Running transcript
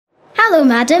Hello,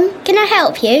 madam. Can I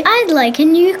help you? I'd like a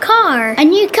new car. A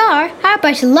new car? How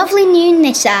about a lovely new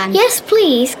Nissan? Yes,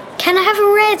 please. Can I have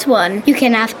a red one? You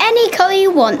can have any colour you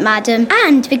want, madam.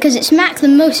 And because it's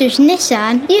Macklin Motors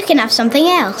Nissan, you can have something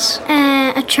else.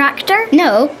 A tractor?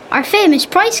 No, our famous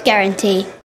price guarantee.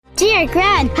 Dear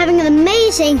Gran, having an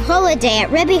amazing holiday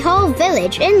at Ribby Hall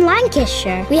Village in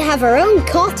Lancashire. We have our own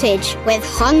cottage with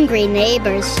hungry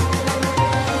neighbours.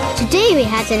 Today we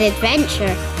had an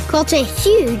adventure, caught a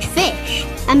huge fish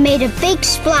and made a big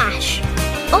splash.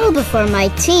 All before my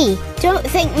tea. Don't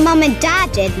think Mum and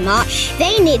Dad did much.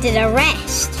 They needed a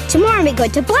rest. Tomorrow we go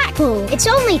to Blackpool. It's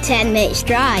only 10 minutes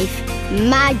drive.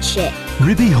 Magic.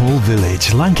 Ribby Hall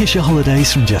Village, Lancashire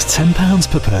holidays from just £10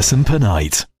 per person per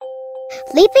night.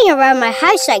 Leaping around my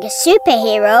house like a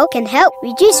superhero can help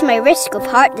reduce my risk of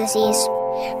heart disease.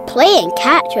 Playing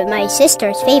catch with my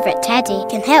sister's favourite teddy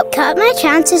can help cut my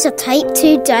chances of type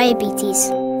 2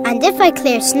 diabetes. And if I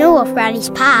clear snow off Granny's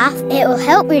path, it will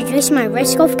help reduce my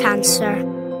risk of cancer.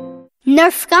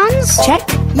 Nerf guns? Check.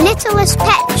 Littlest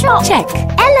pet shop? Check.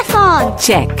 Elephant?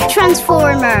 Check.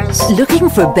 Transformers? Looking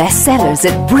for bestsellers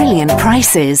at brilliant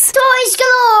prices? Toys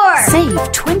galore! Save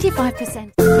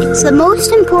 25%. It's the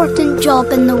most important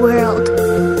job in the world.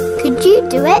 Could you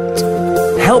do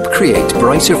it? Help create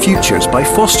brighter futures by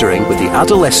fostering with the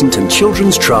Adolescent and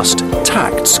Children's Trust,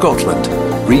 TACT Scotland.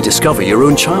 Rediscover your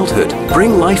own childhood,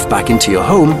 bring life back into your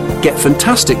home, get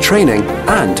fantastic training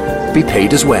and be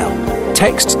paid as well.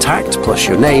 Text TACT plus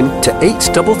your name to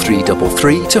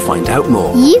 83333 to find out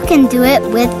more. You can do it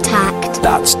with TACT.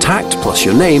 That's TACT plus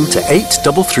your name to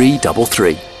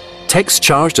 83333. Text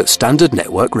charged at standard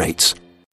network rates.